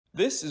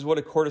This is what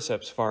a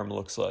cordyceps farm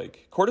looks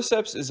like.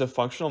 Cordyceps is a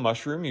functional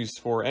mushroom used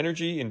for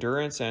energy,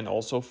 endurance, and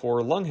also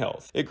for lung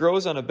health. It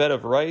grows on a bed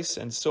of rice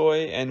and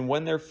soy, and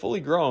when they're fully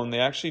grown, they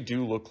actually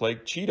do look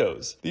like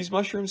Cheetos. These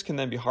mushrooms can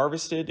then be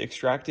harvested,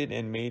 extracted,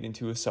 and made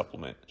into a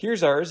supplement.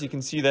 Here's ours. You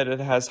can see that it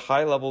has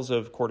high levels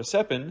of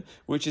cordycepin,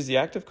 which is the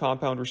active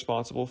compound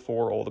responsible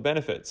for all the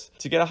benefits.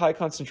 To get a high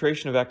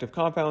concentration of active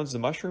compounds, the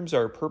mushrooms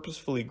are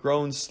purposefully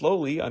grown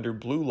slowly under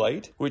blue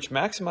light, which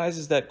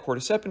maximizes that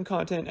cordycepin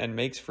content and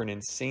makes for an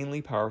insanely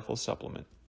powerful supplement.